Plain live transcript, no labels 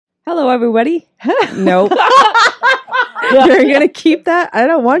Hello, everybody. Nope. You're going to keep that? I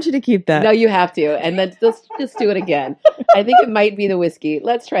don't want you to keep that. No, you have to. And then let's just do it again. I think it might be the whiskey.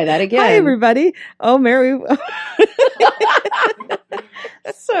 Let's try that again. Hi, everybody. Oh, Mary.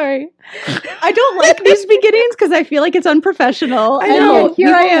 Sorry. I don't like these beginnings because I feel like it's unprofessional. I know. And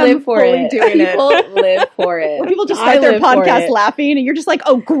here I am live for fully it. doing it. People live for it. When people just I start their live for podcast it. laughing and you're just like,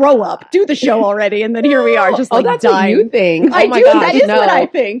 oh, grow up. Do the show already. And then here we are just Oh, like that's dying. what you think. I Oh my do. gosh, That is no. what I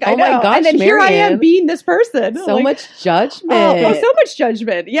think. I Oh my know. gosh, and then here I am Marianne. being this person. So Like, much judgment. oh, so much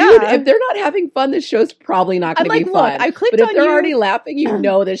judgment. Yeah. Dude, if they're not having fun, the show's probably not going I'm to like, be look, fun. I clicked but if on they're you. already laughing, you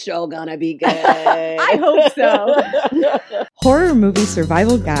know the show gonna be good. I hope so. Horror Movie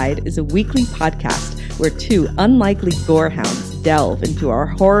Survival Guide is a weekly podcast where two unlikely gorehounds delve into our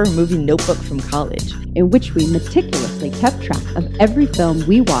horror movie notebook from college. In which we meticulously kept track of every film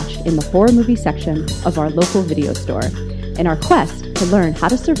we watched in the horror movie section of our local video store, in our quest to learn how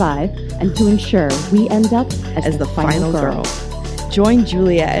to survive and to ensure we end up as the final girl. Join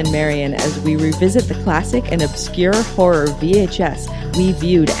Julia and Marion as we revisit the classic and obscure horror VHS we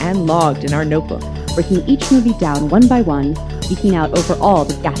viewed and logged in our notebook. Breaking each movie down one by one, geeking out over all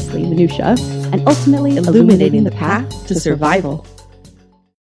the ghastly minutiae, and ultimately illuminating the path to survival.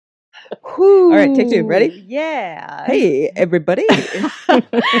 All right, take two. Ready? Yeah. Hey, everybody.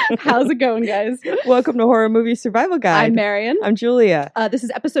 How's it going, guys? Welcome to Horror Movie Survival Guide. I'm Marion. I'm Julia. This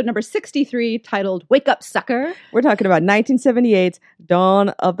is episode number 63, titled Wake Up, Sucker. We're talking about 1978's Dawn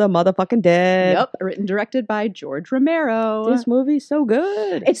of the Motherfucking Dead. Yep, written and directed by George Romero. This movie's so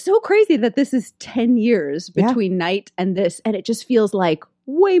good. It's so crazy that this is 10 years between Night and this, and it just feels like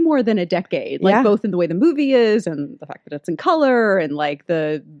way more than a decade. Like both in the way the movie is and the fact that it's in color and like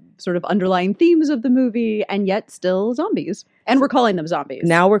the sort of underlying themes of the movie, and yet still zombies. And we're calling them zombies.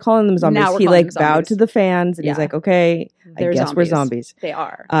 Now we're calling them zombies. Now we're He calling like them bowed zombies. to the fans and he's like, okay, They're I guess we're zombies. They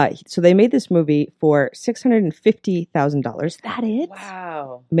are. So they made this movie for $650,000. That it?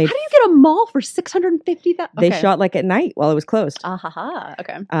 Wow. Made How do you get a mall for $650,000? They shot like at night while it was closed.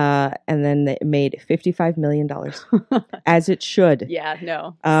 Okay. And then it made $55 million, as it should. Yeah,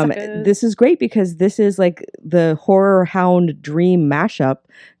 no. This is great because this is like the horror hound dream mashup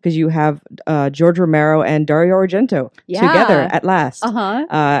because you have George Romero and Dario Argento together at last.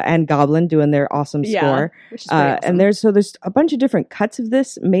 And Goblin doing their awesome score. Which is pretty awesome. And there's a bunch of different cuts of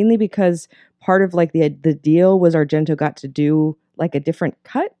this, mainly because part of like the deal was Argento got to do like a different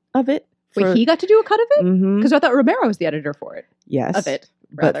cut of it. Wait, he got to do a cut of it? Mhm. Because I thought Romero was the editor for it. Yes. Of it,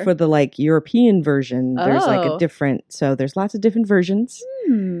 rather. But for the like European version, there's like a different, so there's lots of different versions.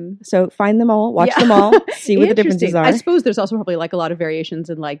 So find them all, watch them all, see what the differences are. I suppose there's also probably like a lot of variations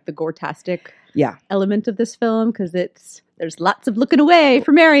in like the gore-tastic element of this film because there's lots of looking away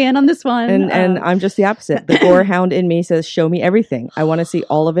for Marion on this one. And I'm just the opposite. The gore hound in me says, show me everything. I want to see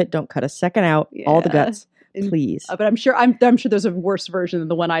all of it. Don't cut a second out. All the guts, please. But I'm sure there's a worse version than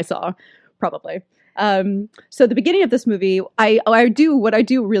the one I saw, probably. So the beginning of this movie, what I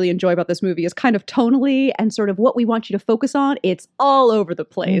do really enjoy about this movie is kind of tonally and sort of what we want you to focus on. It's all over the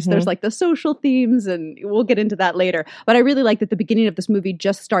place. There's like the social themes, and we'll get into that later. But I really like that the beginning of this movie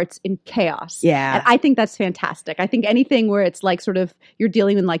just starts in chaos. Yeah. And I think that's fantastic. I think anything where it's like sort of you're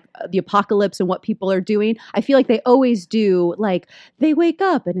dealing in like the apocalypse and what people are doing, I feel like they always do like they wake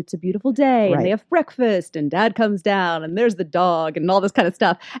up and it's a beautiful day and they have breakfast and dad comes down and there's the dog and all this kind of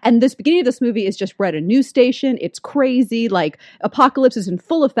stuff. And this beginning of this movie is just we're at a news station. It's crazy. Like apocalypse is in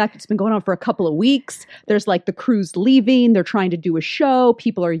full effect. It's been going on for a couple of weeks. There's like the crew's leaving. They're trying to do a show.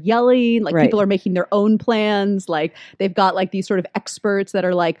 People are yelling. Like people are making their own plans. Like they've got like these sort of experts that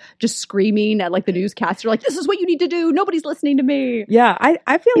are like just screaming at like the newscaster. Like, this is what you need to do. Nobody's listening to me. Yeah.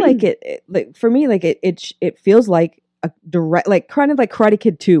 I feel like it like for me, like it feels like a direct, like kind of like Karate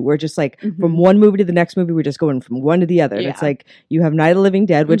Kid 2, where just like from one movie to the next movie, we're just going from one to the other. And it's like you have Night of the Living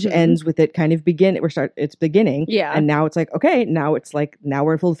Dead, which ends with it kind of it's beginning. Yeah. And now it's like, okay, now it's like, now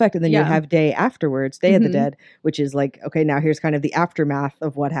we're in full effect. And then you have Day of the Dead, which is like, okay, now here's kind of the aftermath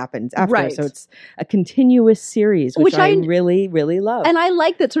of what happens after. Right. So it's a continuous series, which I really, really love. And I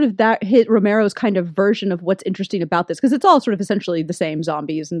like that sort of that hit Romero's kind of version of what's interesting about this, because it's all sort of essentially the same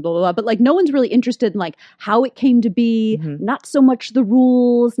zombies and blah, blah, blah. But like no one's really interested in like how it came to be, not so much the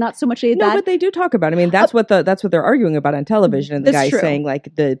rules, not so much any of that. No, but they do talk about it. I mean, that's what they're arguing about on television. And the guy's saying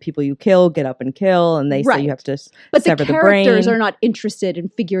like the people you kill get up and kill, and they say you have to sever the brain. But the characters are not interested in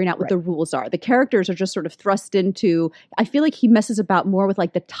figuring out what the rules are. The characters are just sort of thrust into, I feel like he messes about more with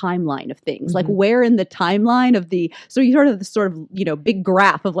like the timeline of things, like where in the timeline of so you sort of this sort of, you know, big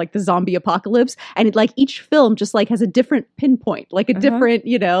graph of like the zombie apocalypse, and it like each film just like has a different pinpoint, like a different,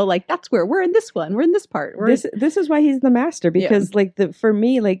 you know, like that's where we're in this one, we're in this part. This is why why he's the master, because like for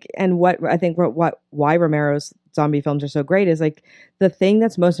me, like, and what I think why Romero's zombie films are so great is like the thing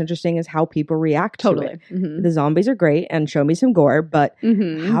that's most interesting is how people react to it. The zombies are great and show me some gore, but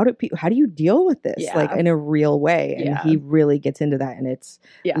how do you deal with this like in a real way? And he really gets into that, and it's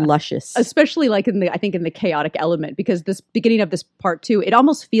luscious, especially like in the chaotic element, because this beginning of this part 2, it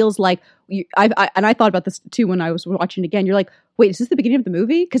almost feels like I thought about this too when I was watching it again. You're like, wait, is this the beginning of the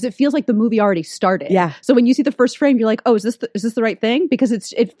movie? Because it feels like the movie already started. Yeah. So when you see the first frame, you're like, oh, is this the right thing? Because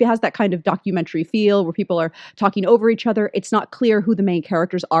it has that kind of documentary feel where people are talking over each other. It's not clear who the main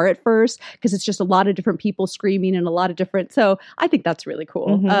characters are at first, because it's just a lot of different people screaming and a lot of different. So I think that's really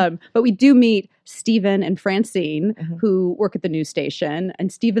cool. But we do meet Stephen and Francine, who work at the news station,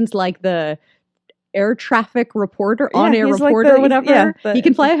 and Stephen's like the air traffic reporter, on-air reporter, or whatever. He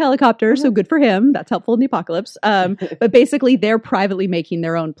can fly a helicopter, so good for him. That's helpful in the apocalypse. But basically, they're privately making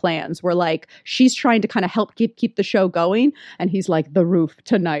their own plans. Where like she's trying to kind of help keep the show going, and he's like, "The roof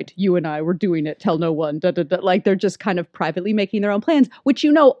tonight. You and I, we're doing it. Tell no one." Da, da, da. Like they're just kind of privately making their own plans, which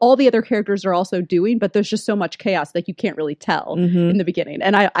all the other characters are also doing. But there's just so much chaos that you can't really tell in the beginning,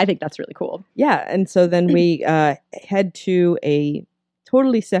 and I think that's really cool. Yeah, and so then we head to a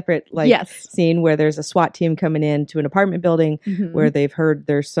totally separate scene where there's a SWAT team coming in to an apartment building where they've heard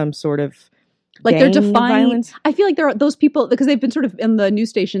there's some sort of like they're defining violence. I feel like there are those people, because they've been sort of in the news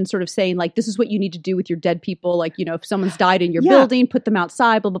station sort of saying like, this is what you need to do with your dead people, like, if someone's died in your building, put them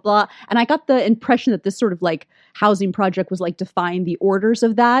outside, blah blah blah. And I got the impression that this sort of like housing project was like defying the orders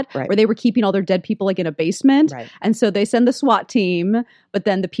of that, where they were keeping all their dead people like in a basement, and so they send the SWAT team, but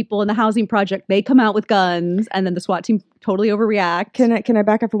then the people in the housing project, they come out with guns, and then the SWAT team totally overreact. Can I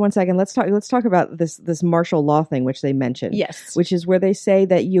back up for 1 second? Let's talk about this martial law thing, which they mentioned. Yes. Which is where they say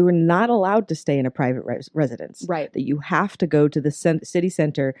that you are not allowed to stay in a private residence. Right. That you have to go to the city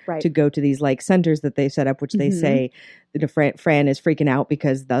center to go to these like centers that they set up, which they say Fran is freaking out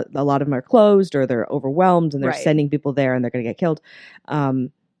because a lot of them are closed or they're overwhelmed and they're sending people there and they're going to get killed.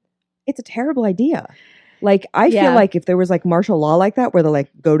 It's a terrible idea. Like, I feel like if there was like martial law like that, where they like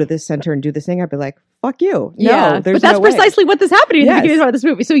go to this center and do this thing, I'd be like, fuck you. No, but that's precisely what is happening in the beginning of this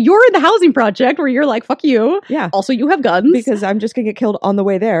movie. So you're in the housing project where you're like, fuck you. Yeah. Also, you have guns. Because I'm just going to get killed on the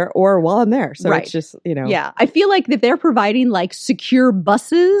way there or while I'm there. So it's just, Yeah. I feel like that they're providing like secure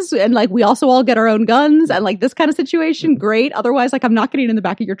buses and like we also all get our own guns and like this kind of situation, great. Otherwise, like I'm not getting in the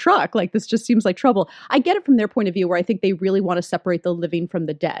back of your truck. Like this just seems like trouble. I get it from their point of view where I think they really want to separate the living from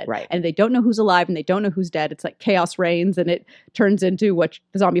the dead. Right. And they don't know who's alive and they don't know who's dead. It's like chaos reigns and it turns into what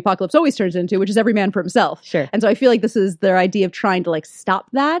the zombie apocalypse always turns into, which is every man for himself. Sure. And so I feel like this is their idea of trying to like stop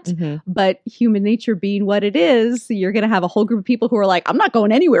that. But human nature being what it is, you're going to have a whole group of people who are like, I'm not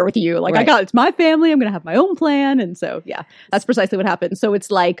going anywhere with you. Like it's my family. I'm going to have my own plan. And so, yeah, that's precisely what happens. So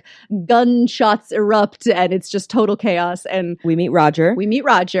it's like gunshots erupt and it's just total chaos. And we meet Roger.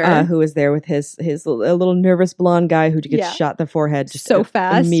 Who is there with his little nervous blonde guy who gets shot in the forehead just so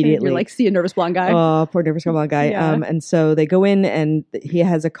fast. Immediately. You're like, see a nervous blonde guy. Oh, poor nervous blonde guy. Yeah. And so they go in and he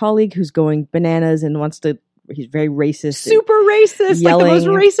has a colleague who's going bananas and wants to, he's very racist. Super racist. Yelling. Like the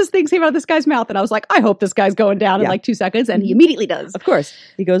most racist things came out of this guy's mouth. And I was like, I hope this guy's going down in like 2 seconds. And he immediately does. Of course.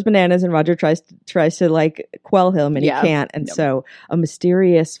 He goes bananas and Roger tries to like quell him and he can't. And so a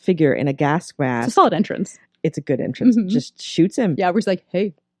mysterious figure in a gas mask. It's a solid entrance. It's a good entrance. Just shoots him. Yeah, where he's like,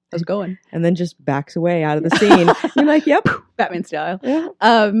 hey, how's it going? And then just backs away out of the scene. You're like, yep. Batman style. Yeah.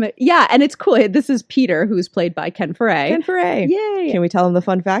 Yeah, and it's cool. This is Peter, who's played by Ken Foray. Ken Foray. Yay. Can we tell him the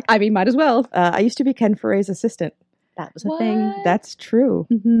fun fact? I mean, might as well. I used to be Ken Foray's assistant. That was a thing. That's true.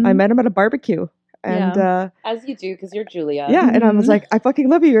 I met him at a barbecue. And as you do, because you're Julia. Yeah, and I was like, I fucking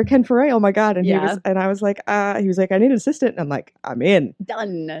love you. You're Ken Foray. Oh my god! And he was like, I need an assistant. And I'm like, I'm in.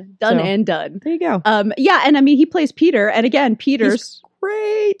 Done and done. There you go. Yeah, and I mean, he plays Peter, and again, Peter's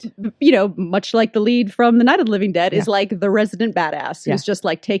great. Much like the lead from The Night of the Living Dead, is like the resident badass who's just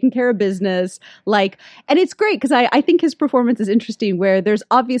like taking care of business. Like, and it's great because I think his performance is interesting. Where there's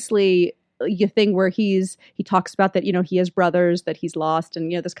obviously a thing where he talks about that he has brothers that he's lost,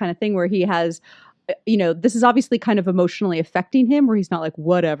 and this kind of thing where he has. This is obviously kind of emotionally affecting him where he's not like,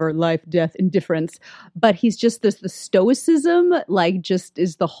 whatever, life, death, indifference, but he's just the stoicism, like just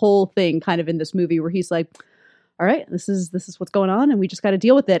is the whole thing kind of in this movie where he's like, all right, this is what's going on and we just got to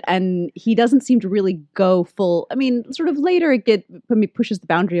deal with it. And he doesn't seem to really go full. I mean, sort of later it pushes the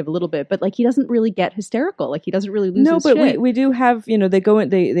boundary of a little bit, but like he doesn't really get hysterical. Like he doesn't really lose his shit. we do have, they go in,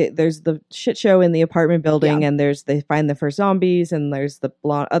 there's the shit show in the apartment building and they find the first zombies and there's the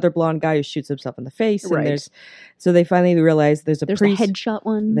other blonde guy who shoots himself in the face. And so they finally realize there's priest. The headshot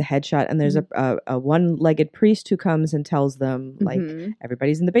one. The headshot. And there's a one-legged priest who comes and tells them like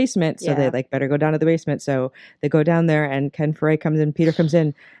everybody's in the basement. So they like better go down to the basement. So they go down there, and Ken Foray comes in, Peter comes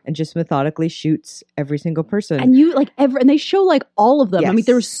in, and just methodically shoots every single person. And and they show like all of them. I mean,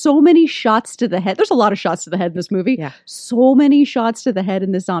 there were so many shots to the head. There's a lot of shots to the head in this movie. Yeah. So many shots to the head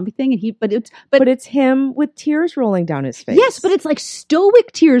in this zombie thing. And but it's him with tears rolling down his face. Yes, but it's like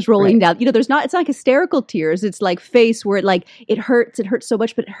stoic tears rolling down. You know, it's not like hysterical tears. It's like face where it hurts so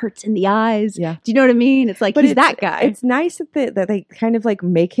much, but it hurts in the eyes. Yeah. Do you know what I mean? It's like, he's that guy. It's nice that they kind of like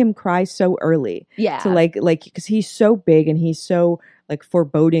make him cry so early. Yeah. So like, because he's so big and he's so like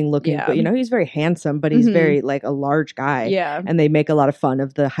foreboding looking, but he's very handsome, but he's very like a large guy. Yeah. And they make a lot of fun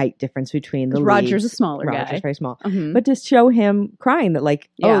of the height difference between the Roger's leads. a smaller guy. Roger's very small. But to show him crying that like,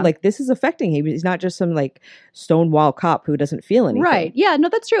 like this is affecting him. He's not just some like stonewall cop who doesn't feel anything. Right. Yeah, no,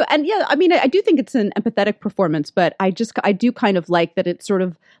 that's true. And yeah, I mean, I do think it's an empathetic performance, but I do kind of like that it's sort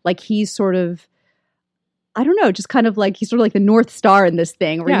of like he's sort of, I don't know, just kind of like he's sort of like the North Star in this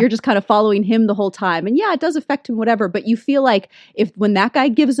thing where you're just kind of following him the whole time. And yeah, it does affect him, whatever. But you feel like when that guy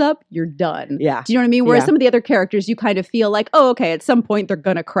gives up, you're done. Yeah. Do you know what I mean? Whereas some of the other characters, you kind of feel like, oh, okay, at some point they're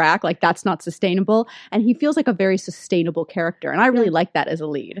going to crack. Like that's not sustainable. And he feels like a very sustainable character. And I really like that as a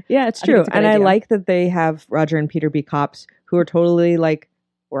lead. Yeah, it's true. And I like that they have Roger and Peter be cops who are totally like,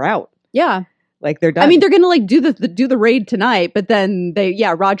 we're out. Yeah. Like they're done. I mean, they're gonna like do the raid tonight, but then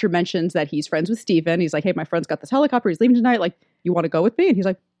Roger mentions that he's friends with Steven. He's like, hey, my friend's got this helicopter. He's leaving tonight. Like, you want to go with me? And he's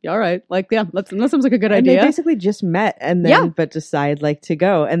like, yeah, all right. Like, yeah, that seems like a good idea. They basically just met and then but decide like to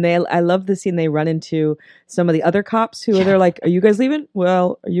go. And I love the scene they run into some of the other cops who they're like, are you guys leaving?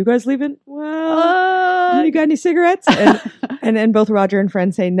 Well, are you guys leaving? Well, you got any cigarettes? And then both Roger and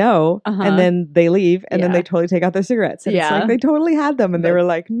friend say no, and then they leave, and then they totally take out their cigarettes. And it's like they totally had them, and they were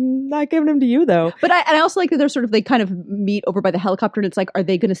like, not giving them to you though. But I also like that they kind of meet over by the helicopter, and it's like, are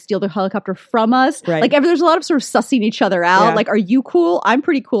they going to steal the helicopter from us? Right. Like there's a lot of sort of sussing each other out. Yeah. Like, are you cool? I'm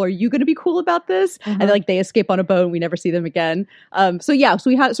pretty cool. Are you going to be cool about this? And like they escape on a boat, and we never see them again. So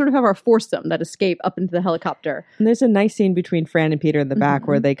we sort of have our foursome that escape up into the helicopter. And there's a nice scene between Fran and Peter in the back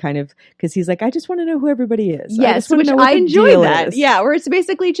where they kind of, because he's like, I just want to know who everybody is. Yes, which I enjoy that. Yeah, where it's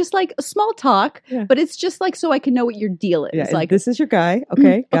basically just like a small talk, but it's just like so I can know what your deal is. Yeah, like, this is your guy.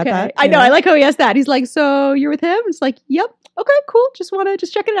 Okay, got that. I know. I like how he has that. He's like, so you're with him? It's like, yep. Okay, cool. Just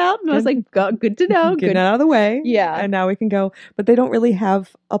checking it out. And I was like, good to know. Getting out of the way. Yeah. And now we can go. But they don't really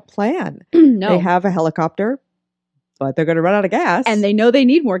have a plan. No. They have a helicopter, but they're going to run out of gas. And they know they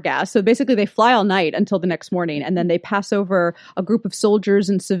need more gas. So basically they fly all night until the next morning. And then they pass over a group of soldiers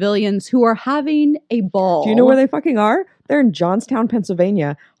and civilians who are having a ball. Do you know where they fucking are? They're in Johnstown,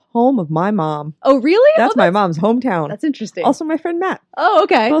 Pennsylvania. Home of my mom. Oh, really? That's my mom's hometown. That's interesting. Also my friend Matt. Oh,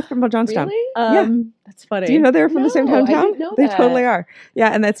 okay. Both from Johnstown. Really? Yeah. That's funny. Do you know they're from the same hometown? I didn't know they that. totally are.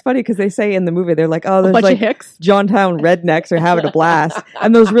 Yeah, and that's funny because they say in the movie, they're like, oh, there's bunch like of hicks. Johnstown rednecks are having a blast.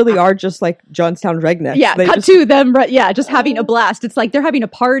 And those really are just like Johnstown rednecks. Yeah, to them, just having a blast. It's like they're having a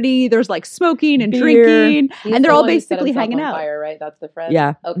party. There's like smoking and beer. Drinking. He's and they're the all one who set basically himself hanging on out. Fire, right? That's the friend?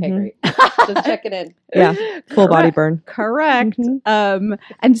 Yeah. Okay, great. Just checking in. Yeah, full body burn. Correct. And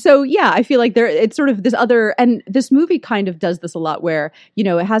so, I feel like it's sort of this other, and this movie kind of does this a lot where,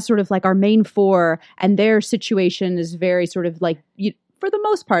 it has sort of like our main four and their situation is very sort of like, for the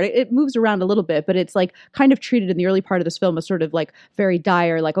most part, it moves around a little bit, but it's like kind of treated in the early part of this film as sort of like very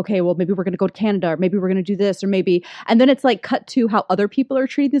dire, like, okay, well, maybe we're going to go to Canada, or maybe we're going to do this, or maybe, and then it's like cut to how other people are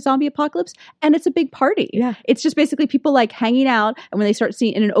treating the zombie apocalypse, and it's a big party. Yeah. It's just basically people like hanging out, and when they start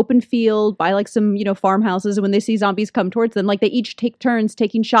seeing in an open field by like some, farmhouses, and when they see zombies come towards them, like they each take turns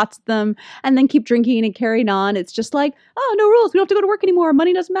taking shots at them, and then keep drinking and carrying on. It's just like, oh, no rules. We don't have to go to work anymore.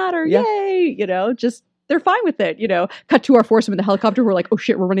 Money doesn't matter. Yeah. Yay. Just they're fine with it, Cut to our foursome in the helicopter. We're like, oh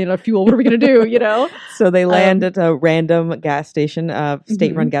shit, we're running out of fuel. What are we going to do, So they land at a random gas station,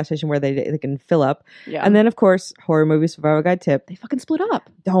 state-run gas station where they can fill up. Yeah. And then, of course, horror movie survival guide tip. They fucking split up.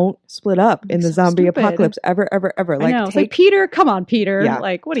 Don't split up in the so zombie stupid. apocalypse ever, ever, ever. I know. It's like, Peter, come on, Peter. Yeah.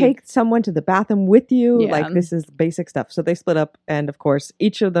 Like, what take someone to the bathroom with you. Yeah. Like, this is basic stuff. So they split up. And, of course,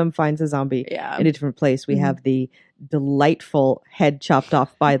 each of them finds a zombie in a different place. We have the delightful head chopped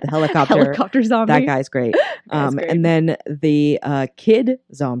off by the helicopter zombie. That guy's great. Great. And then the kid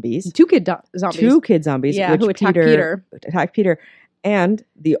zombies. Two kid zombies. Two kid zombies. Yeah, which who attack Peter. And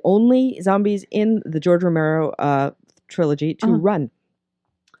the only zombies in the George Romero trilogy to run.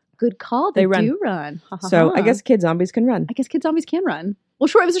 Good call. They do run. So I guess kid zombies can run. I guess kid zombies can run. Well,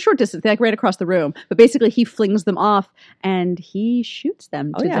 sure, it was a short distance. They like ran across the room. But basically he flings them off and he shoots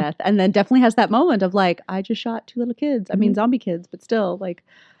them to death. And then definitely has that moment of like, I just shot two little kids. I mean, zombie kids, but still like,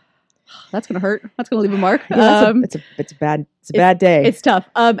 that's going to hurt. That's going to leave a mark. Yeah, it's a bad day. It's tough.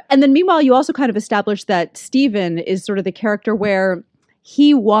 And then meanwhile, you also kind of established that Steven is sort of the character where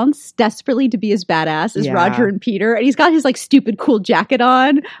he wants desperately to be as badass as Roger and Peter. And he's got his like stupid cool jacket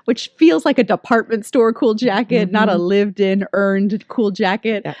on, which feels like a department store cool jacket, not a lived in, earned cool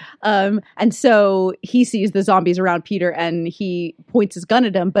jacket. Yeah. And so he sees the zombies around Peter and he points his gun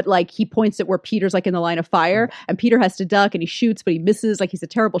at him, but like he points it where Peter's like in the line of fire and Peter has to duck and he shoots, but he misses, like he's a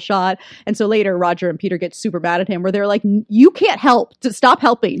terrible shot. And so later Roger and Peter get super mad at him where they're like, you can't help, to stop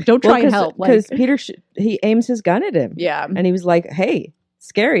helping. Don't try and help. Because Peter, he aims his gun at him. Yeah. And he was like, hey,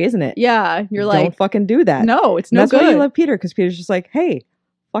 scary, isn't it? Yeah. You're like, don't fucking do that. No, it's no that's good. That's why you love Peter, because Peter's just like, hey,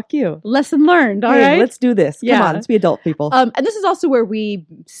 fuck you. Lesson learned. All hey, right. Let's do this. Come on, let's be adult people. And this is also where we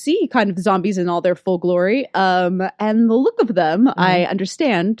see kind of the zombies in all their full glory. And the look of them, I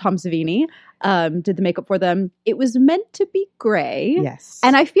understand Tom Savini did the makeup for them. It was meant to be gray. Yes.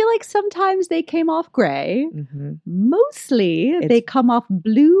 And I feel like sometimes they came off gray. Mostly they come off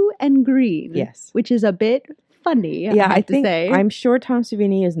blue and green. Yes. Which is a bit funny. Yeah, I think I'm sure Tom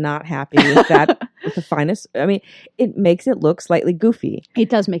Savini is not happy with that. With the finest, I mean, it makes it look slightly goofy. It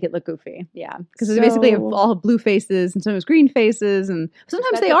does make it look goofy, yeah, because they basically have all blue faces and sometimes green faces, and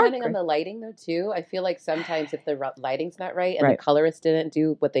sometimes they are depending on the lighting though too. I feel like sometimes if the lighting's not right and the colorist didn't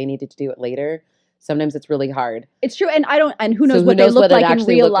do what they needed to do it later, sometimes it's really hard. It's true, and who knows what they look like in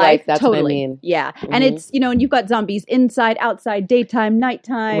real life. That's totally. what I mean. Yeah, and it's, and you've got zombies inside, outside, daytime,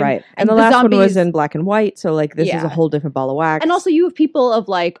 nighttime. Right. And the last one was in black and white, so like this is a whole different ball of wax. And also you have people of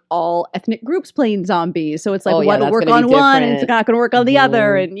like all ethnic groups playing zombies, so it's like what'll work on one and it's not going to work on the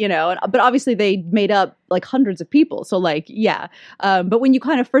other, and but obviously they made up like hundreds of people, so like but when you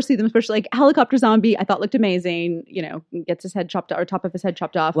kind of first see them, especially like Helicopter Zombie, I thought looked amazing. Gets his head chopped off, or top of his head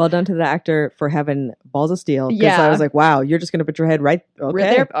chopped off. Well done to the actor for having balls of steel, because I was like, wow, you're just going to put your head right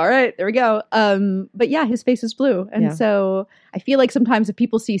there. All right, there we go. But yeah, his face is blue, and so I feel like sometimes if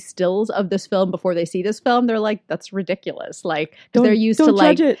people see stills of this film before they see this film, they're like, that's ridiculous. Like, because they're used to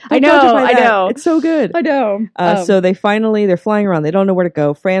like, judge it. I know, it's so good. I know. So they're flying around. They don't know where to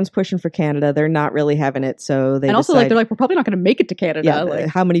go. Fran's pushing for Canada. They're not really having it. So they also they're like, we're probably not going to make it to Canada. Yeah, like,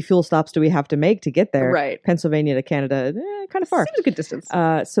 how many fuel stops do we have to make to get there? Right. Pennsylvania to Canada, kind of far. Seems a good distance.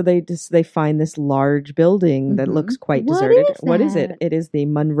 So they find this large building that looks quite deserted. What is it? It is the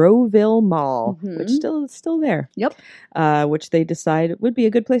Monroeville Mall, which is still there. Yep. Which they decide would be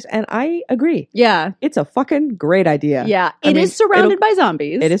a good place, and I agree. Yeah, it's a fucking great idea. Yeah, it is surrounded by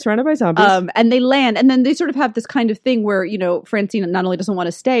zombies. It is surrounded by zombies. And they land, and then they sort of have this kind of thing where Francine not only doesn't want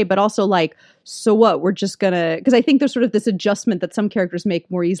to stay, but also like, so what? We're just gonna, because I think there's sort of this adjustment that some characters make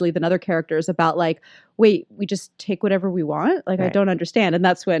more easily than other characters about like, wait, we just take whatever we want? Like, right. I don't understand. And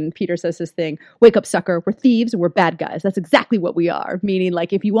that's when Peter says this thing, wake up, sucker, we're thieves and we're bad guys. That's exactly what we are. Meaning,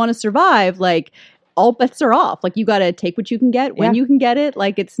 like, if you want to survive, like, all bets are off. Like, you got to take what you can get when you can get it.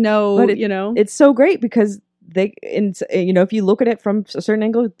 Like, it's it's so great because if you look at it from a certain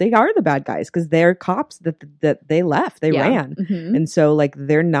angle, they are the bad guys because they're cops that they left, they ran, and so like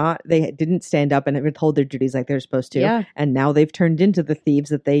they didn't stand up and have told their duties like they're supposed to, and now they've turned into the thieves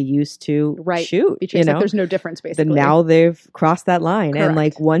that they used to shoot. Because like, there's no difference basically. Then now they've crossed that line. Correct. And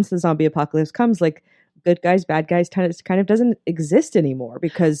like once the zombie apocalypse comes, like, good guys, bad guys kind of doesn't exist anymore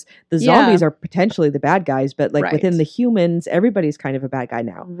because the zombies are potentially the bad guys, but like within the humans, everybody's kind of a bad guy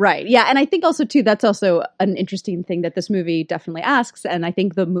now. Right. Yeah. And I think also too, that's also an interesting thing that this movie definitely asks. And I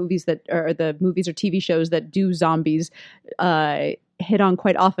think the movies or TV shows that do zombies, hit on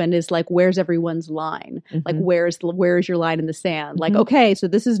quite often is like, where's everyone's line? Like, where's your line in the sand? Like, okay, so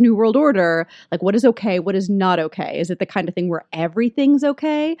this is New World Order. Like, what is okay? What is not okay? Is it the kind of thing where everything's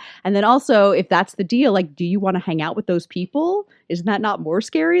okay? And then also, if that's the deal, like, do you want to hang out with those people? Isn't that not more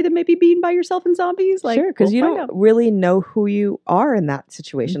scary than maybe being by yourself in zombies? Like, sure, because you don't really know who you are in that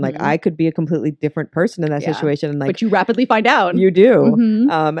situation. Like, I could be a completely different person in that situation, and like, but you rapidly find out. You do.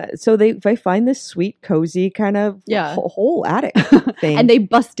 So they find this sweet, cozy kind of whole attic thing. And they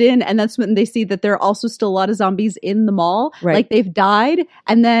bust in, and that's when they see that there are also still a lot of zombies in the mall. Right. Like, they've died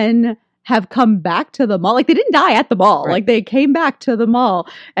and then have come back to the mall. Like, they didn't die at the mall. Right. Like, they came back to the mall.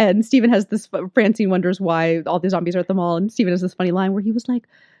 And Stephen has this, Francine wonders why all the zombies are at the mall. And Stephen has this funny line where he was like,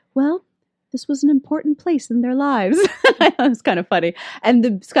 well, this was an important place in their lives. It's kind of funny. And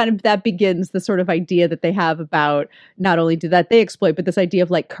that begins the sort of idea that they have about not only that they exploit, but this idea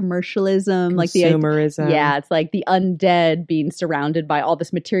of like commercialism, like the consumerism. It's like the undead being surrounded by all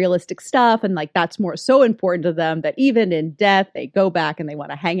this materialistic stuff. And like, that's more so important to them that even in death, they go back and they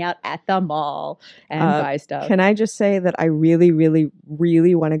want to hang out at the mall and buy stuff. Can I just say that I really, really,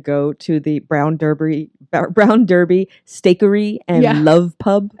 really want to go to the Brown Derby Steakery and Love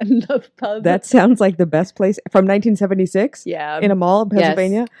Pub. Love Pub. That sounds like the best place from 1976. Yeah, in a mall in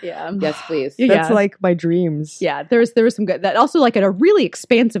Pennsylvania. Yes, please. That's like my dreams. Yeah, there was some good. That also like at a really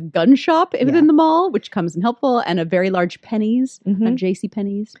expansive gun shop within the mall, which comes in helpful, and a very large Penny's, not J.C.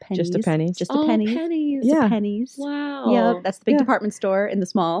 Penney's. Just a Penny's, just a Penny's. Penny's. Yeah, Penny's. Wow. Yeah, that's the big department store in the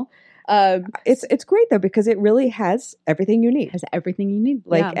small. It's great though because it really has everything you need. Has everything you need.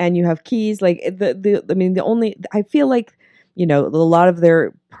 Like, and you have keys. Like I feel like, you know, a lot of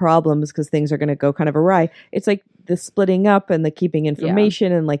their problems because things are going to go kind of awry. It's like the splitting up and the keeping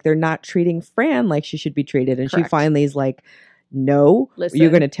information and like they're not treating Fran like she should be treated. And she finally is like, no, you're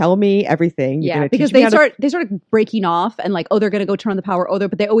going to tell me everything. You're because they start breaking off and like, they're going to go turn on the power.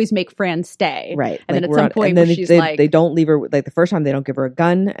 But they always make Fran stay. Right. And then at some point they don't leave her, like the first time they don't give her a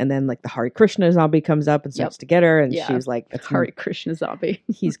gun. And then like the Hare Krishna zombie comes up and starts to get her. And she's like, Hare Krishna zombie.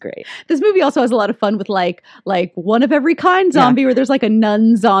 He's great. This movie also has a lot of fun with like one of every kind zombie where there's like a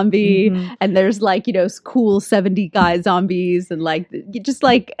nun zombie and there's like, you know, cool 70 guy zombies and like just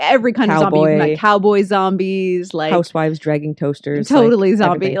like every kind of zombie, like cowboy zombies, like housewives dragging toasters, totally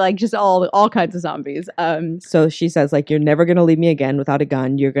zombie, everything. Like just all kinds of zombies. So she says like, you're never gonna leave me again without a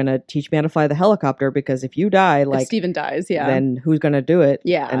gun. You're gonna teach me how to fly the helicopter because if you die, like if Steven dies, then who's gonna do it?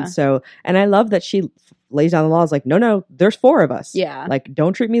 Yeah. And I love that she lays down the laws like, no, there's 4 of us. Yeah. Like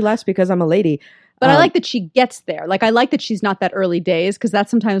don't treat me less because I'm a lady. But I like that she gets there. Like, I like that she's not that early days because that's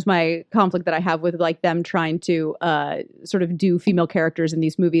sometimes my conflict that I have with like them trying to sort of do female characters in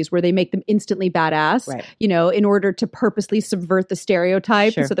these movies where they make them instantly badass, you know, in order to purposely subvert the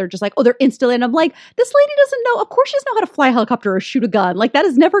stereotype. Sure. So they're just like, they're instantly. And I'm like, this lady doesn't know. Of course she doesn't know how to fly a helicopter or shoot a gun. Like, that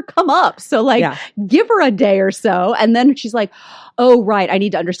has never come up. So like, give her a day or so. And then she's like, oh, right, I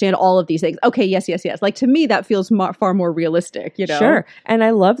need to understand all of these things. Okay, yes. Like, to me, that feels far more realistic, you know? Sure. And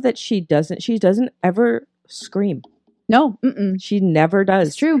I love that she doesn't ever scream. No. She never does.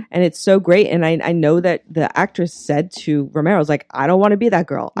 It's true. And it's so great. And I know that the actress said to Romero's like, I don't want to be that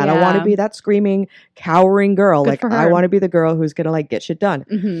girl. I don't want to be that screaming, cowering girl. Good like, I want to be the girl who's going to like get shit done.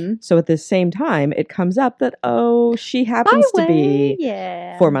 Mm-hmm. So at the same time, it comes up that, she happens to be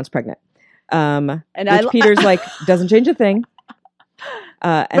 4 months pregnant. And Peter's like, doesn't change a thing.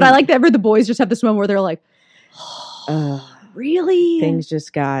 But I like that the boys just have this one where they're like, really? Things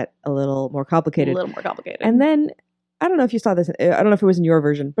just got a little more complicated. And then, I don't know if you saw this. I don't know if it was in your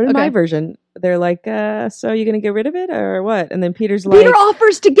version, but in my version, they're like, so you're going to get rid of it or what? And then Peter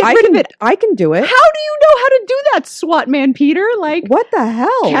offers to get rid of it. I can do it. How do you know how to do that, SWAT man, Peter? Like, what the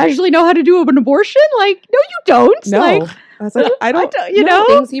hell? Casually know how to do an abortion? Like, no, you don't. No. Like, I was like, I don't, you know,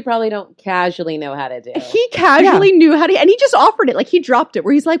 things you probably don't casually know how to do. He casually knew how to, and he just offered it. Like he dropped it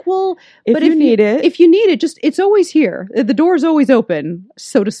where he's like, well, if you need it, just, it's always here. The door's always open,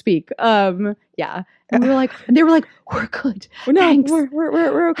 so to speak. Yeah. And they were like, we're good. No, thanks.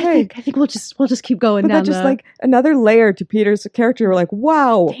 We're okay. I think we'll just keep going. But that's just like another layer to Peter's character. We're like,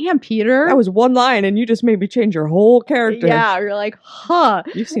 wow, damn, Peter, that was one line, and you just made me change your whole character. Yeah, you're like, huh?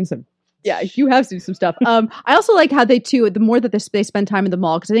 You've seen some. Yeah, you have seen some stuff. I also like how they the more that they spend time in the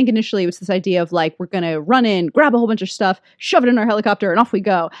mall, because I think initially it was this idea of like, we're going to run in, grab a whole bunch of stuff, shove it in our helicopter, and off we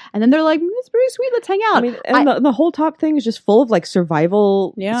go. And then they're like, it's pretty sweet, let's hang out. I mean, and the whole top thing is just full of like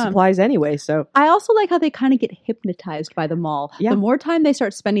survival supplies anyway. So I also like how they kind of get hypnotized by the mall. Yeah. The more time they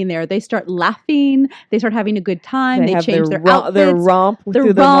start spending there, they start laughing, they start having a good time, they change their outfits. Their romp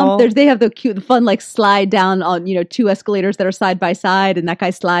through the mall. They have the fun like slide down on, 2 escalators that are side by side, and that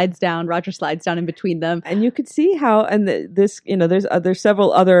guy slides down, Roger slides down in between them. And you could see how, and this, there's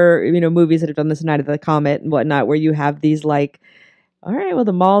several other, movies that have done this, Night of the Comet and whatnot, where you have these like, all right, well,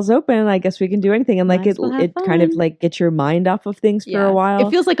 the mall's open, I guess we can do anything. And like it kind of like gets your mind off of things for a while.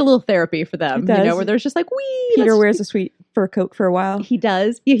 It feels like a little therapy for them, where there's just like, Peter wears a sweet fur coat for a while. He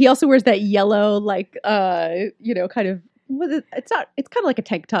does. He also wears that yellow, like, kind of, it's kind of like a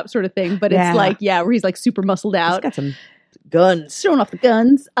tank top sort of thing, but it's like, where he's like super muscled out. He's got some guns, showing off the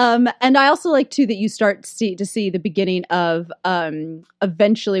guns. And I also like too that you start to see the beginning of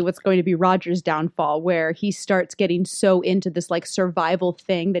eventually what's going to be Roger's downfall, where he starts getting so into this like survival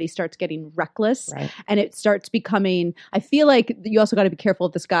thing that he starts getting reckless, and it starts becoming. I feel like you also got to be careful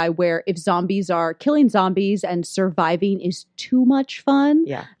of this guy, where if zombies are killing zombies and surviving is too much fun,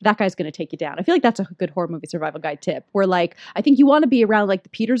 that guy's going to take you down. I feel like that's a good horror movie survival guide tip. Where like I think you want to be around like the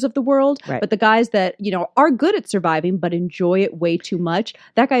Peters of the world, but the guys that are good at surviving but enjoy it way too much,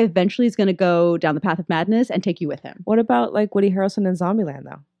 that guy eventually is going to go down the path of madness and take you with him. What about like Woody Harrelson in Zombieland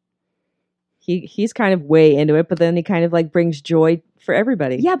though? he's kind of way into it, but then he kind of like brings joy for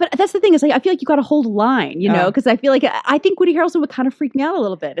everybody. Yeah, but that's the thing is like I feel like you got to hold a line, you know, because I feel like I think Woody Harrelson would kind of freak me out a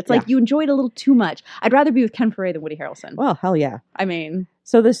little bit. It's like you enjoy it a little too much. I'd rather be with Ken Foree than Woody Harrelson. Well, hell yeah. I mean,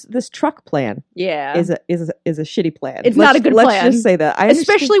 so this truck plan, is a shitty plan. It's not a good plan. Let's just say that,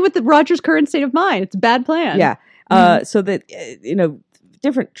 especially with Roger's current state of mind. It's a bad plan. Yeah, so that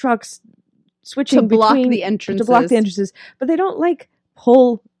different trucks switching to block between the entrances, but they don't like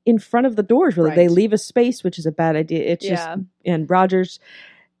pull in front of the doors. Really, they leave a space, which is a bad idea. It's just and Roger's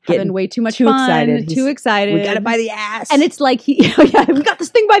having way too much fun, too excited. We got it by the ass, and it's like we got this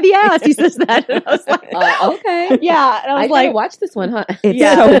thing by the ass. He says that, and I was like, okay, yeah. And I was like, watch this one, huh? It's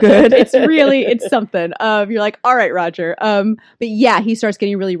so good. It's something. You're like, all right, Roger. But yeah, he starts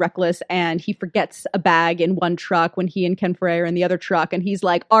getting really reckless, and he forgets a bag in one truck when he and Ken Foree are in the other truck, and he's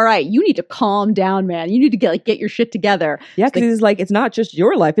like, all right, you need to calm down, man. You need to get your shit together. Yeah, because he's like, it's not just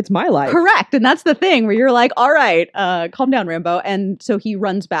your life, it's my life. Correct, and that's the thing where you're like, all right, calm down, Rambo. And so he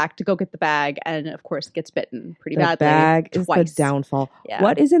runs back to go get the bag, and of course gets bitten pretty badly. The bag twice. Is the downfall. Yeah.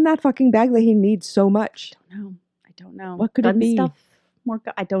 What is in that fucking bag that he needs so much? I don't know. What could it be? Stuff.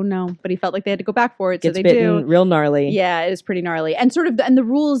 I don't know, but he felt like they had to go back for it, Gets so they bitten, do. Real gnarly. Yeah, it is pretty gnarly, and and the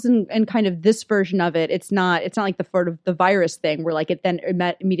rules and kind of this version of it, it's not like the sort of the virus thing where like it then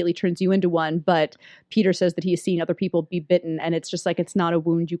immediately turns you into one. But Peter says that he has seen other people be bitten, and it's just like it's not a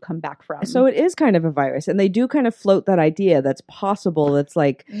wound you come back from. So it is kind of a virus, and they do kind of float that idea that's possible. That's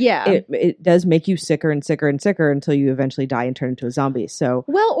like it does make you sicker and sicker and sicker until you eventually die and turn into a zombie. So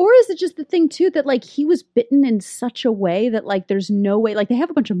or is it just the thing too that like he was bitten in such a way that like there's no way, like they have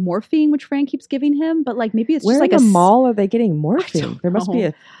a bunch of morphine which Frank keeps giving him, but like maybe it's just like a mall are they getting morphine? There must be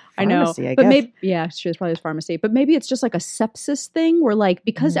a pharmacy, I but guess. maybe sure, it's probably his pharmacy. But maybe it's just like a sepsis thing where like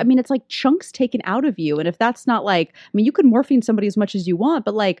because I mean it's like chunks taken out of you, and if that's not like you can morphine somebody as much as you want,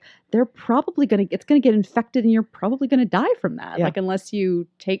 but like they're probably gonna get infected, and you're probably gonna die from that. Like unless you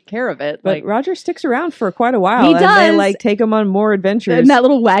take care of it. But like Roger sticks around for quite a while. He does. And they like take him on more adventures in that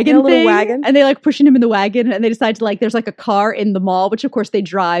little wagon thing, and they like pushing him in the wagon, and they decide to like there's like a car in the mall, which of course they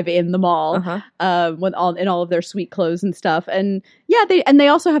drive in the mall in all of their sweet clothes and stuff, and they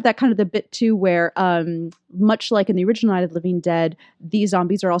also have that kind of the bit too where much like in the original Night of the Living Dead, these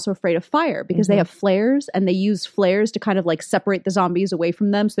zombies are also afraid of fire because they have flares, and they use flares to kind of like separate the zombies away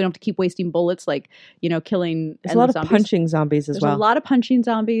from them, so they don't have to keep wasting bullets, like killing. There's a lot of punching zombies as well. There's a lot of punching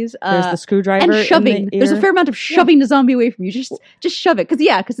zombies. There's the screwdriver and shoving. The There's a fair amount of shoving the zombie away from you. Just shove it,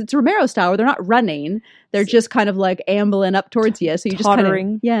 because it's Romero style where they're not running. They're just kind of like ambling up towards you. So you just kind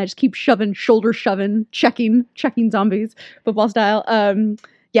of just keep shoving, shoulder shoving, checking zombies, football style.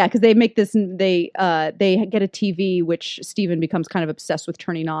 Because they make this, they get a TV, which Steven becomes kind of obsessed with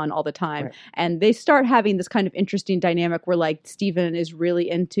turning on all the time. Right. And they start having this kind of interesting dynamic where like Steven is really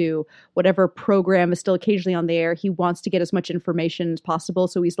into whatever program is still occasionally on the air. He wants to get as much information as possible.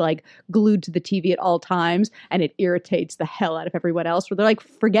 So he's like glued to the TV at all times, and it irritates the hell out of everyone else where they're like,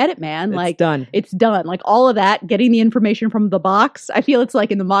 forget it, man. It's done. Like all of that, getting the information from the box. I feel it's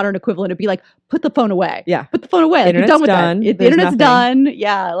like in the modern equivalent, it'd be like, put the phone away. Yeah. Put the phone away. Like, you're done with that. The internet's done.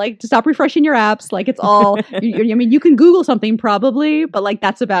 Yeah. Like to stop refreshing your apps, like it's all. You can Google something probably, but like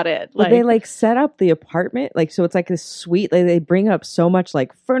that's about it. Like, they like set up the apartment, like so it's like this suite. Like they bring up so much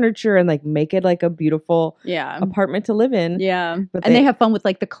like furniture and like make it like a beautiful apartment to live in. Yeah, but they have fun with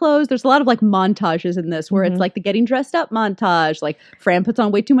like the clothes. There's a lot of like montages in this where it's like the getting dressed up montage. Like Fran puts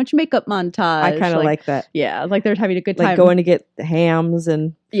on way too much makeup montage. I kind of like that. Yeah, like they're having a good time. Like going to get hams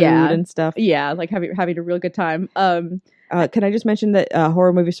and food and stuff. Yeah, like having a real good time. Can I just mention that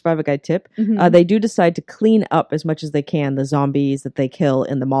Horror Movie Survival Guide tip? They do decide to clean up as much as they can the zombies that they kill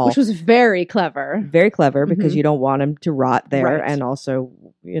in the mall. Which was very clever. Very clever, because you don't want them to rot there. Right. And also,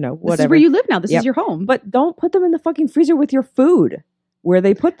 whatever. This is where you live now. This is your home. But don't put them in the fucking freezer with your food where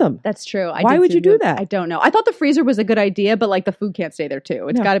they put them. That's true. Why would you do that? I don't know. I thought the freezer was a good idea, but like the food can't stay there too.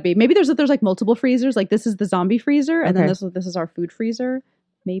 It's got to be. Maybe there's like multiple freezers. Like this is the zombie freezer, and then this is our food freezer.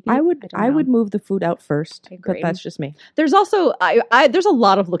 Maybe I would move the food out first, but that's just me. There's also there's a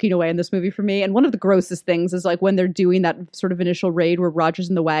lot of looking away in this movie for me, and one of the grossest things is like when they're doing that sort of initial raid where Roger's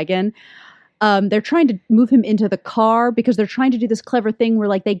in the wagon. They're trying to move him into the car because they're trying to do this clever thing where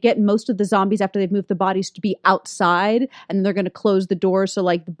like they get most of the zombies after they've moved the bodies to be outside, and then they're going to close the door so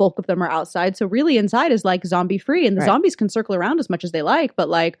like the bulk of them are outside. So really inside is like zombie free, and the zombies can circle around as much as they like, but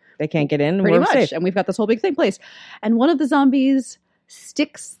like they can't get in. Pretty much, safe. And we've got this whole big thing place. And one of the zombies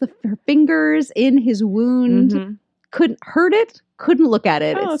sticks her fingers in his wound. Couldn't hurt it. couldn't look at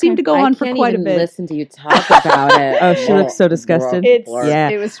it. Oh, it seemed to go on for quite a bit. Listen to you talk about it. Oh, she looks so disgusted. It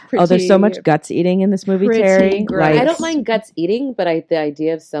was pretty. Oh, there's so much guts eating in this movie, Terry. Gross. I don't mind guts eating, but the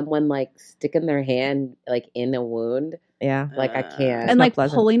idea of someone like sticking their hand like in a wound, like I can't, and like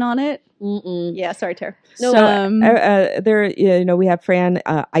pulling on it. Mm-mm. Yeah, sorry, Tara. No, there, we have Fran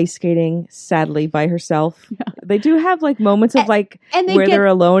ice skating, sadly, by herself. Yeah. They do have like moments of like where they're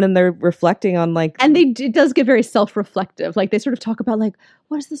alone and they're reflecting on like, and it does get very self-reflective. Like they sort of talk about like,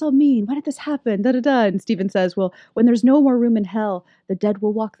 what does this all mean? Why did this happen? Da da da. And Stephen says, well, when there's no more room in hell, the dead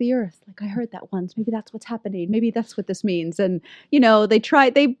will walk the earth. Like I heard that once. Maybe that's what's happening. Maybe that's what this means. And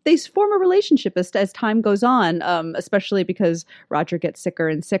they form a relationship as time goes on, especially because Roger gets sicker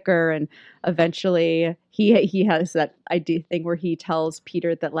and sicker, and eventually he has that idea thing where he tells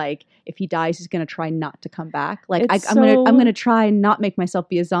Peter that like if he dies he's going to try not to come back. Like I'm going to try and not make myself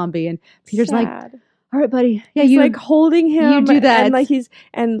be a zombie. And Peter's sad. Like, all right, buddy. Yeah, he's like holding him. You do that, and like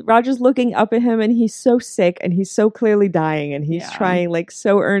and Roger's looking up at him, and he's so sick, and he's so clearly dying, and he's trying like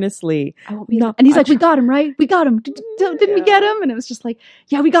so earnestly. And he's like, "We got him, right? We got him. Didn't we get him?" And it was just like,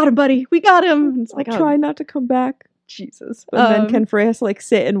 "Yeah, we got him, buddy. We got him." And it's like, try not to come back, Jesus. And then Ken Frey has to like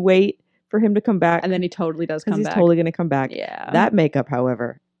sit and wait for him to come back, and then he totally does come back. He's totally going to come back. Yeah. That makeup,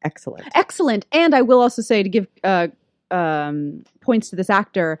 however, excellent. And I will also say to give points to this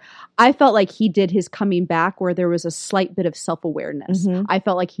actor, I felt like he did his coming back where there was a slight bit of self-awareness. Mm-hmm. I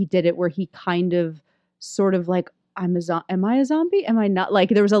felt like he did it where he kind of sort of like, am I a zombie? Am I not? Like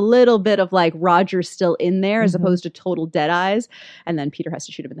there was a little bit of like Roger still in there as opposed to total dead eyes. And then Peter has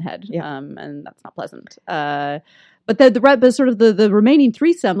to shoot him in the head. Yeah. And that's not pleasant. But the sort of the remaining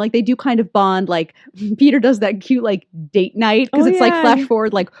threesome, like they do kind of bond. Like Peter does that cute like date night because like flash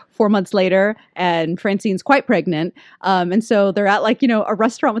forward like 4 months later, and Francine's quite pregnant, and so they're at like a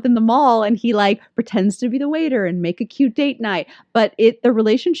restaurant within the mall, and he like pretends to be the waiter and make a cute date night. But the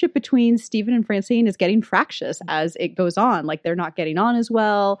relationship between Stephen and Francine is getting fractious as it goes on. Like they're not getting on as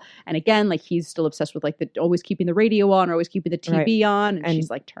well, and again like he's still obsessed with like always keeping the radio on or always keeping the TV on, and she's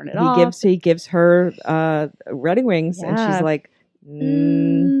like turn it off. He gives her wedding rings. And she's like,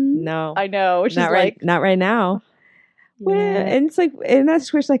 no. I know. She's not like, not right now. Well, and it's like, and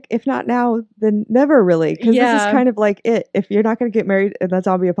that's where it's like, if not now, then never really. Because this is kind of like it. If you're not going to get married in that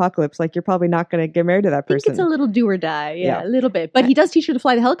zombie apocalypse, like you're probably not going to get married to that person. I think it's a little do or die. Yeah, a little bit. But he does teach her to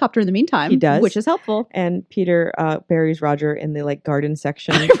fly the helicopter in the meantime. He does. Which is helpful. And Peter buries Roger in the like garden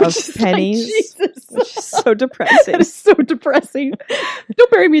section of pennies. Like, Jesus. Which is so depressing. That is so depressing.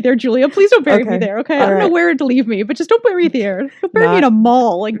 Don't bury me there, Julia. Please don't bury me there, okay? I don't know where to leave me, but just don't bury me there. Don't bury me in a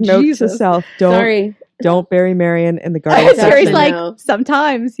mall. Like, note Jesus. to self, don't bury Marion in the garden section. Terry's like,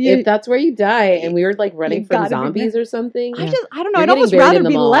 sometimes if that's where you die, and we were like running from zombies or something. I don't know. I'd almost rather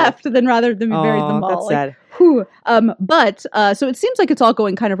be left than be buried in the mall. That's sad. But so it seems like it's all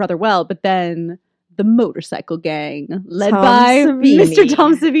going kind of rather well, but then the motorcycle gang, led by Mr.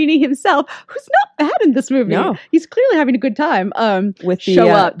 Tom Savini himself, who's not bad in this movie. No. He's clearly having a good time. With show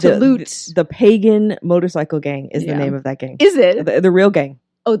up to loot. The pagan motorcycle gang is the name of that gang. Is it? The real gang.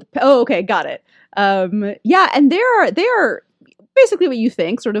 Oh, okay, got it. And they are basically what you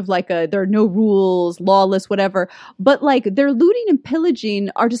think, sort of like there are no rules, lawless, whatever. But like their looting and pillaging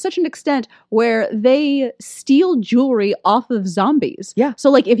are to such an extent where they steal jewelry off of zombies. Yeah.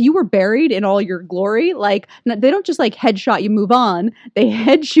 So like if you were buried in all your glory, like they don't just like headshot you, move on. They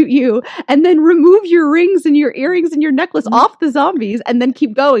headshoot you and then remove your rings and your earrings and your necklace off the zombies and then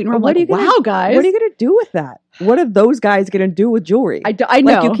keep going. Or I'm like, wow, guys. What are you going to do with that? What are those guys going to do with jewelry? I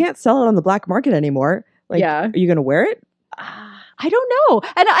know. Like you can't sell it on the black market anymore. Like, are you going to wear it? I don't know.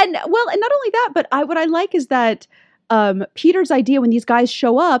 And not only that, but what I like is that Peter's idea when these guys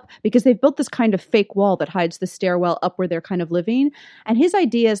show up, because they've built this kind of fake wall that hides the stairwell up where they're kind of living. And his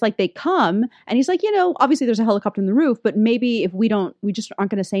idea is like they come and he's like, obviously there's a helicopter on the roof, but maybe if we just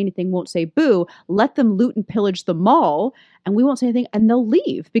aren't going to say anything, won't say boo, let them loot and pillage the mall and we won't say anything and they'll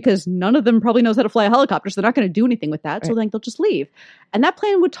leave because none of them probably knows how to fly a helicopter. So they're not going to do anything with that. Right. So then they'll just leave. And that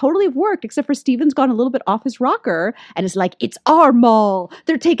plan would totally have worked, except for Steven's gone a little bit off his rocker and is like, it's our mall.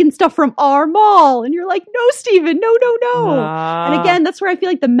 They're taking stuff from our mall. And you're like, no, Steven, no. And again, that's where I feel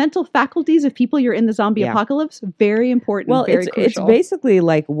like the mental faculties of people you're in the zombie apocalypse, very important. Well, very crucial. It's basically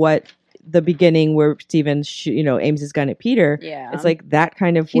like what the beginning where Steven aims his gun at Peter. Yeah. It's like that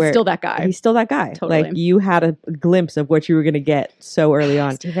kind of He's still that guy. He's still that guy. Totally. Like you had a glimpse of what you were going to get so early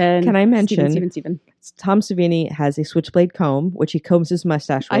on. Steven. Can I mention Steven. Tom Savini has a switchblade comb, which he combs his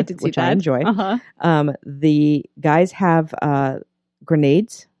mustache with, I enjoy. Uh-huh. The guys have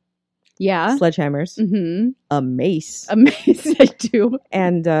grenades. sledgehammers, a mace. A mace, I do.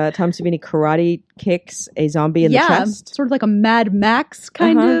 And Tom Savini karate kicks a zombie in the chest. Sort of like a Mad Max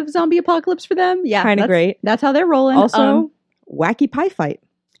kind of zombie apocalypse for them. Yeah. Kind of great. That's how they're rolling. Also, wacky pie fight.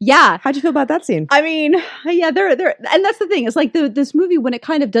 Yeah. How'd you feel about that scene? I mean, yeah, they're and that's the thing. It's like this movie, when it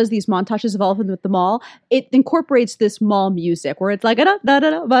kind of does these montages of all of them at the mall, it incorporates this mall music where it's like,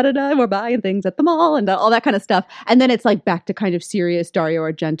 we're buying things at the mall and all that kind of stuff. And then it's like back to kind of serious Dario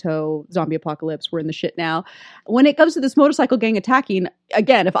Argento zombie apocalypse. We're in the shit now. When it comes to this motorcycle gang attacking,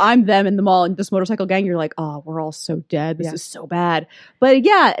 again, if I'm them in the mall and this motorcycle gang, you're like, oh, we're all so dead. This is so bad. But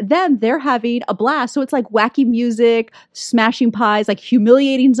yeah, then they're having a blast. So it's like wacky music, smashing pies, like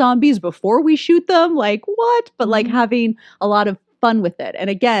humiliating zombies before we shoot them. Like, what? But like having a lot of fun with it. And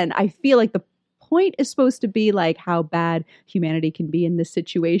again, I feel like the point is supposed to be like how bad humanity can be in this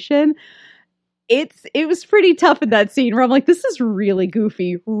situation. It was pretty tough in that scene where I'm like, this is really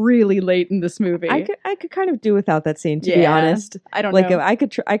goofy, really late in this movie. I could kind of do without that scene, to be honest. I don't know.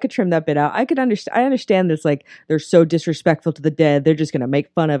 Like, I could trim that bit out. I understand this. Like, they're so disrespectful to the dead. They're just gonna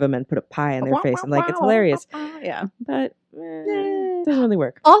make fun of them and put a pie in their face. I'm like, it's hilarious. Yeah, but doesn't really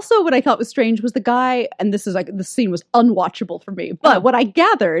work. Also, what I thought was strange was the guy, and this is like, the scene was unwatchable for me. But what I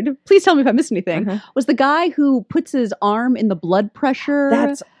gathered, please tell me if I missed anything, was the guy who puts his arm in the blood pressure.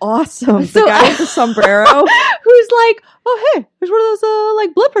 That's awesome. So, the guy with the sombrero, who's like, oh hey, there's one of those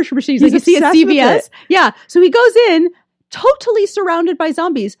like blood pressure machines like you see at CVS. Yeah, so he goes in, totally surrounded by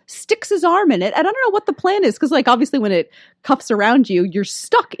zombies, sticks his arm in it. And I don't know what the plan is, because like obviously when it cuffs around you, you're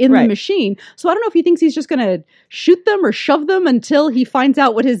stuck in the machine. So I don't know if he thinks he's just going to shoot them or shove them until he finds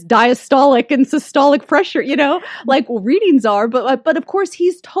out what his diastolic and systolic pressure, like readings are. But of course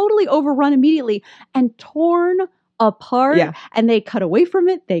he's totally overrun immediately and torn apart, and they cut away from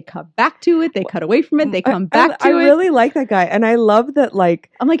it, they come back to it, they cut away from it, they come back to it. I really like that guy, and I love that. Like,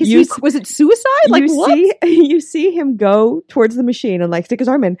 I'm like, was it suicide? Like, what? You see him go towards the machine and like stick his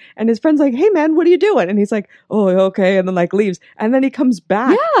arm in, and his friend's like, "Hey man, what are you doing?" And he's like, "Oh, okay," and then like leaves, and then he comes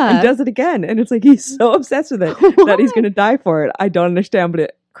back and does it again, and it's like he's so obsessed with it that he's gonna die for it. I don't understand, but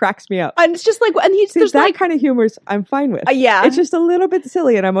it cracks me up. And it's just like, and there's that like, kind of humor I'm fine with. It's just a little bit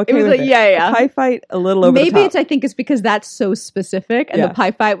silly, and I'm okay with it. Yeah. The pie fight, a little over Maybe the top. It's, I think it's because that's so specific, and the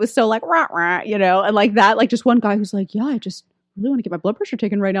pie fight was so like, rah, rah, and like that, like just one guy who's like, yeah, I just really want to get my blood pressure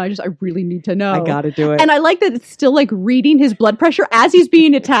taken right now. I really need to know. I gotta do it. And I like that it's still like reading his blood pressure as he's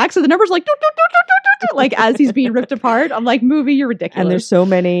being attacked. So the number's like, like as he's being ripped apart. I'm like, movie, you're ridiculous. And there's so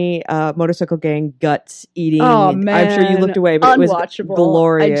many motorcycle gang guts eating. Oh man, I'm sure you looked away, but unwatchable. It was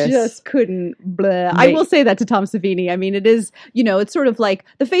glorious. I just couldn't. Bleh. I will say that to Tom Savini. I mean, it is, it's sort of like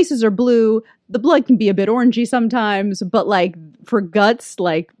the faces are blue. The blood can be a bit orangey sometimes, but like for guts,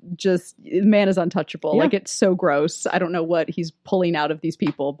 like just the man is untouchable. Like it's so gross. I don't know what he's pulling out of these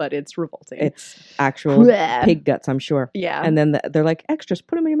people, but it's revolting. It's actual pig guts, I'm sure. Yeah. And then they're like, extras,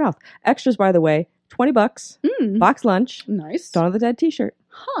 put them in your mouth. Extras, by the way, $20, box lunch, nice, Dawn of the Dead t-shirt.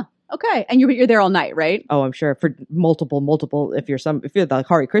 Huh. Okay, and you're there all night, right? Oh, I'm sure for multiple. If you're the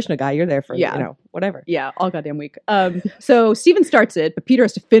Hare Krishna guy, you're there for whatever. Yeah, all goddamn week. So Steven starts it, but Peter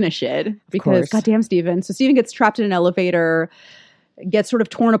has to finish it because goddamn Steven. So Steven gets trapped in an elevator, gets sort of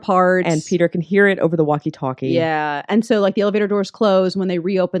torn apart, and Peter can hear it over the walkie-talkie. Yeah, and so like the elevator doors close. When they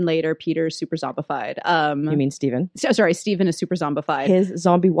reopen later, Peter's super zombified. You mean Steven? Sorry, Steven is super zombified. His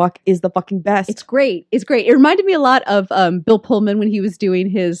zombie walk is the fucking best. It's great. It reminded me a lot of Bill Pullman when he was doing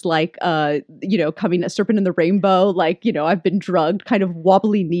his like coming a serpent in the rainbow, like I've been drugged kind of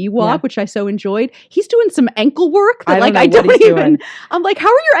wobbly knee walk, which I so enjoyed. He's doing some ankle work that I don't even. I'm like, how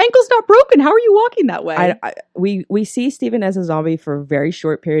are your ankles not broken? How are you walking that way? We see Steven as a zombie for a very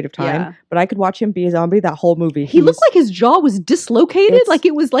short period of time, but I could watch him be a zombie that whole movie. He looked like his jaw was dislocated, like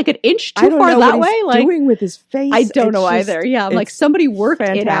it was like an inch too far that way. Like doing with his face, I don't know either. Yeah, I'm like somebody worked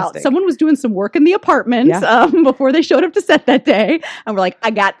it out. Someone was doing some work in the apartment before they showed up to set that day, and we're like,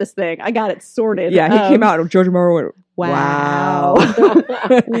 I got this thing. I got it sorted. Yeah, he came out and George Romero went, wow.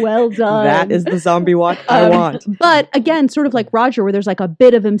 Well done. That is the zombie walk I want. But again, sort of like Roger, where there's like a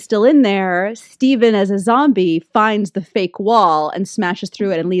bit of him still in there, Steven as a zombie finds the fake wall and smashes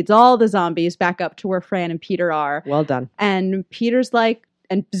through it and leads all the zombies back up to where Fran and Peter are. Well done. And Peter's like,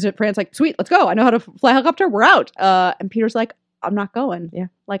 and Fran's like, sweet, let's go. I know how to fly a helicopter. We're out. And Peter's like, I'm not going. Yeah.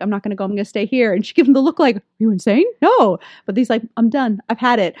 Like, I'm not going to go. I'm going to stay here. And she gives him the look like, are you insane? No. But he's like, I'm done. I've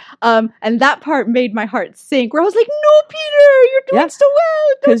had it. And that part made my heart sink where I was like, no, Peter, you're doing so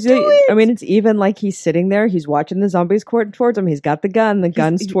well. Don't do it. I mean, it's even like he's sitting there. He's watching the zombies towards him. He's got the gun. The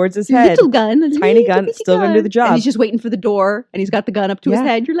gun's towards his head. Little gun. Tiny gun. Still going to do the job. And he's just waiting for the door. And he's got the gun up to his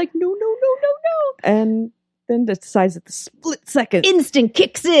head. You're like, no. And then decides at the split second. Instinct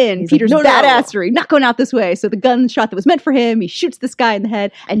kicks in. He's Peter's like, no. badassery, not going out this way. So the gun shot that was meant for him, he shoots this guy in the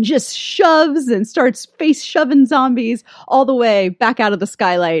head and just shoves and starts face shoving zombies all the way back out of the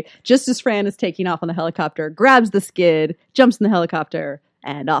skylight, just as Fran is taking off on the helicopter, grabs the skid, jumps in the helicopter,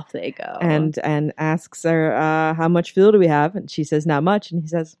 and off they go. And asks her, how much fuel do we have? And she says, not much. And he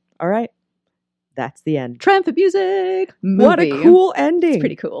says, all right. That's the end. Triumphant music. Movie. What a cool ending. It's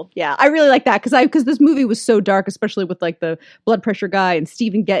pretty cool. Yeah, I really like that because this movie was so dark, especially with like the blood pressure guy and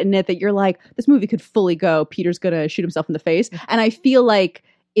Steven getting it, that you're like, this movie could fully go, Peter's gonna shoot himself in the face. And I feel like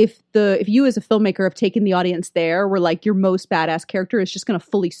if you as a filmmaker have taken the audience there, where like your most badass character is just gonna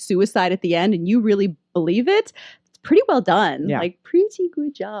fully suicide at the end and you really believe it, pretty well done. Yeah. Like, pretty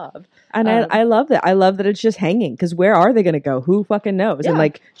good job. And I love that. I love that it's just hanging, because where are they going to go? Who fucking knows? Yeah. And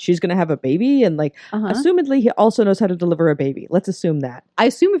like, she's going to have a baby, and like, assumedly he also knows how to deliver a baby. Let's assume that. I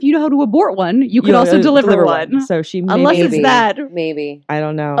assume if you know how to abort one, you could also deliver one. So she unless maybe, it's that. Maybe. I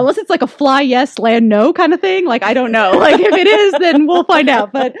don't know. Unless it's like a fly yes, land no kind of thing. Like, I don't know. Like, if it is, then we'll find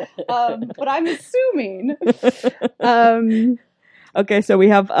out. But I'm assuming. Okay, so we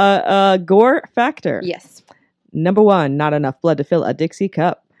have a gore factor. Yes. Number 1, not enough blood to fill a Dixie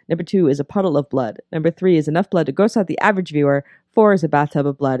cup. Number 2 is a puddle of blood. Number 3 is enough blood to gross out the average viewer. 4 is a bathtub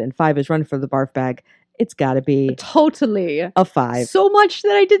of blood. And 5 is run for the barf bag. It's gotta be totally a 5. So much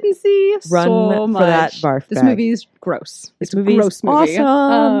that I didn't see. Run so for much. that barf This bag. movie's gross. This movie's a gross movie.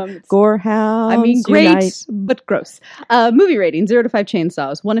 awesome. Gorehounds. I mean, great, unite. but gross. Movie rating: 0 to 5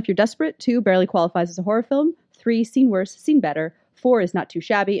 chainsaws. 1 if you're desperate. 2 barely qualifies as a horror film. 3 seen worse, seen better. 4 is not too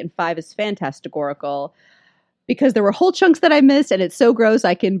shabby, and 5 is fantasticorical. Because there were whole chunks that I missed, and it's so gross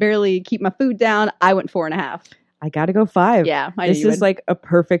I can barely keep my food down. I went 4.5. I gotta go 5. Yeah, this is like a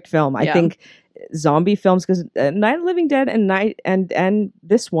perfect film. I think zombie films, because Night of the Living Dead and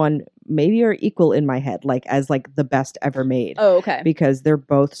this one maybe are equal in my head, like as like the best ever made. Oh, okay. Because they're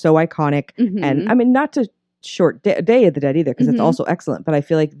both so iconic, and I mean, not to short Day of the Dead either, because it's also excellent. But I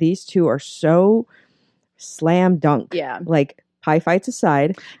feel like these two are so slam dunk. Yeah, like. Pie fights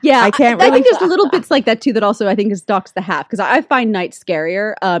aside. Yeah, I can't I think there's little bits like that too that also I think is docks the half, because I find Night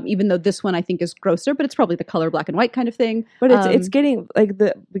scarier, even though this one I think is grosser, but it's probably the color black and white kind of thing. But it's getting like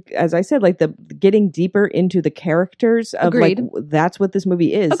as I said, like the getting deeper into the characters of Agreed. like that's what this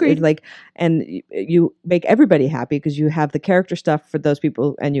movie is. Agreed. It's like, and you make everybody happy because you have the character stuff for those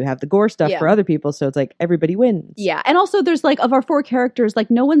people and you have the gore stuff for other people, so it's like everybody wins. Yeah, and also there's like of our 4 characters,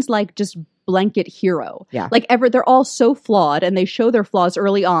 like no one's like just blanket hero. Yeah. Like they're all so flawed and they show their flaws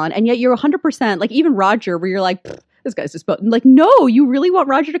early on, and yet you're 100% like even Roger, where you're like, this guy's just like, no, you really want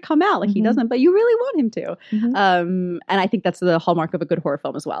Roger to come out. Like he doesn't, but you really want him to. And I think that's the hallmark of a good horror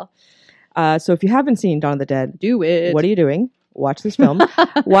film as well. So if you haven't seen Dawn of the Dead, do it. What are you doing? Watch this film.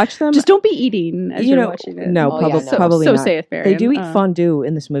 Watch them. Just don't be eating as you're watching it. No, probably so not. saith Marion. They do eat fondue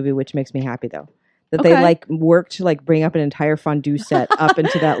in this movie, which makes me happy though. That they like work to like bring up an entire fondue set up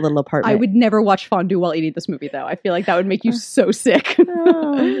into that little apartment. I would never watch fondue while eating this movie though. I feel like that would make you so sick.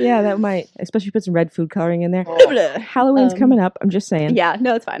 Yeah, that might, especially put some red food coloring in there. Halloween's coming up. I'm just saying. Yeah,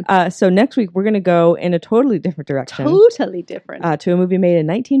 no, it's fine. So next week we're going to go in a totally different direction. Totally different. To a movie made in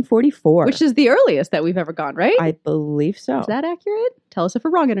 1944. Which is the earliest that we've ever gone, right? I believe so. Is that accurate? Tell us if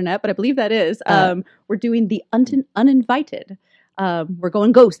we're wrong, Internet, but I believe that is. We're doing The Uninvited. We're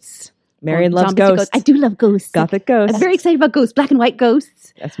going ghosts. Marion loves ghosts. I do love ghosts. Gothic ghosts. I'm very excited about ghosts. Black and white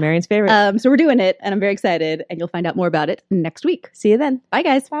ghosts. That's Marion's favorite. So we're doing it, and I'm very excited, and you'll find out more about it next week. See you then. Bye,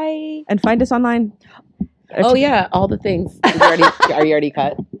 guys. Bye. And find us online. Oh, yeah. All the things. Are you already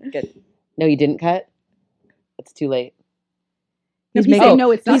cut? Good. No, you didn't cut? It's too late. He's making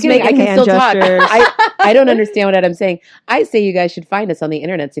no, it's not. He's making hand gestures. I don't understand what I'm saying. I say you guys should find us on the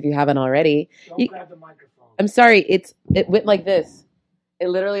internet if you haven't already. Don't grab the microphone. I'm sorry. It went like this. It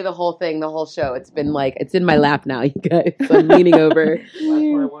literally the whole thing, the whole show. It's been like, it's in my lap now, you guys. So I'm leaning over. That's why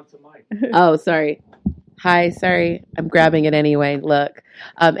I want the mic. Oh, sorry. Hi, sorry. I'm grabbing it anyway. Look.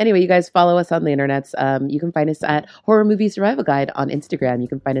 Anyway, you guys follow us on the internets. You can find us at Horror Movie Survival Guide on Instagram. You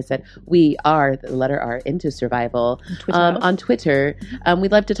can find us at We Are, the letter R, Into Survival on Twitter.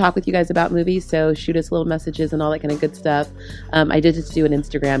 We'd love to talk with you guys about movies, so shoot us little messages and all that kind of good stuff. I did just do an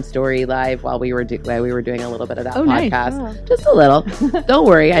Instagram story live while we were doing a little bit of that podcast. Nice. Oh. Just a little. Don't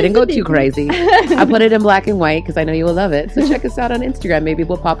worry. I didn't go too crazy. I put it in black and white because I know you will love it. So check us out on Instagram. Maybe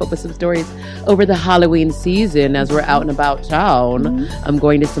we'll pop up with some stories over the Halloween season as we're out and about town. I'm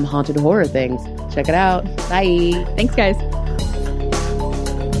going to some haunted horror things. Check it out. Bye. Thanks, guys.